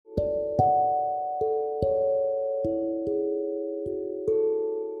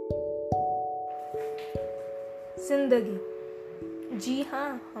जिंदगी, जी हाँ,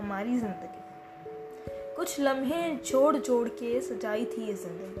 हमारी जिंदगी। कुछ लम्हे जोड़ जोड़ के सजाई थी ये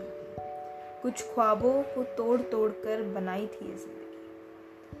जिंदगी, कुछ ख्वाबों को तोड़ तोड़ कर बनाई थी ये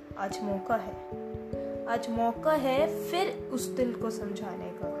जिंदगी। आज मौका है फिर उस दिल को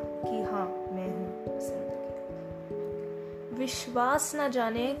समझाने का कि हाँ, मैं हूँ जिंदगी। विश्वास न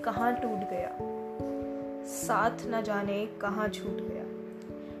जाने कहाँ टूट गया, साथ न जाने कहाँ छूट गया,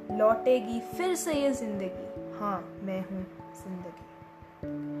 लौटेगी फिर से ये जिंदगी, हाँ, मैं हूँ जिंदगी।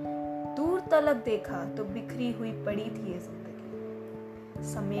 दूर तलक देखा तो बिखरी हुई पड़ी थी ये जिंदगी,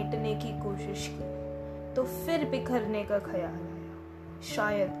 समेटने की कोशिश की तो फिर बिखरने का ख्याल आया।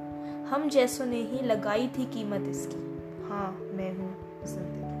 शायद हम जैसों ने ही लगाई थी कीमत इसकी, हाँ, मैं हूँ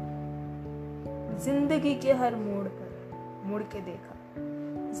जिंदगी। जिंदगी के हर मोड़ पर मुड़ के देखा,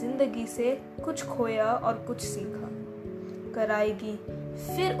 जिंदगी से कुछ खोया और कुछ सीखा, कराएगी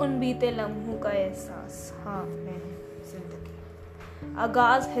फिर उन बीते लम्हों का एहसास, हाँ, मैं हूँ जिंदगी।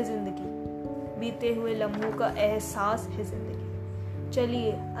 आगाज है जिंदगी, बीते हुए लम्हों का एहसास है जिंदगी।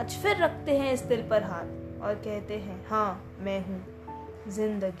 चलिए आज फिर रखते हैं इस दिल पर हाथ और कहते हैं, हाँ, मैं हूँ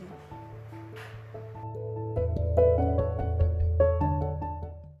जिंदगी।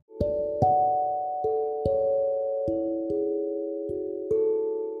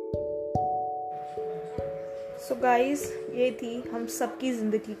 सो गाइस, ये थी हम सबकी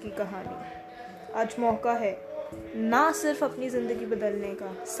ज़िंदगी की कहानी। आज मौका है ना सिर्फ अपनी ज़िंदगी बदलने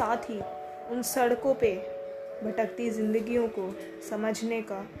का, साथ ही उन सड़कों पे भटकती ज़िंदगियों को समझने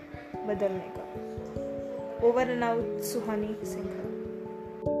का, बदलने का। Over and out, Suhani Singhal.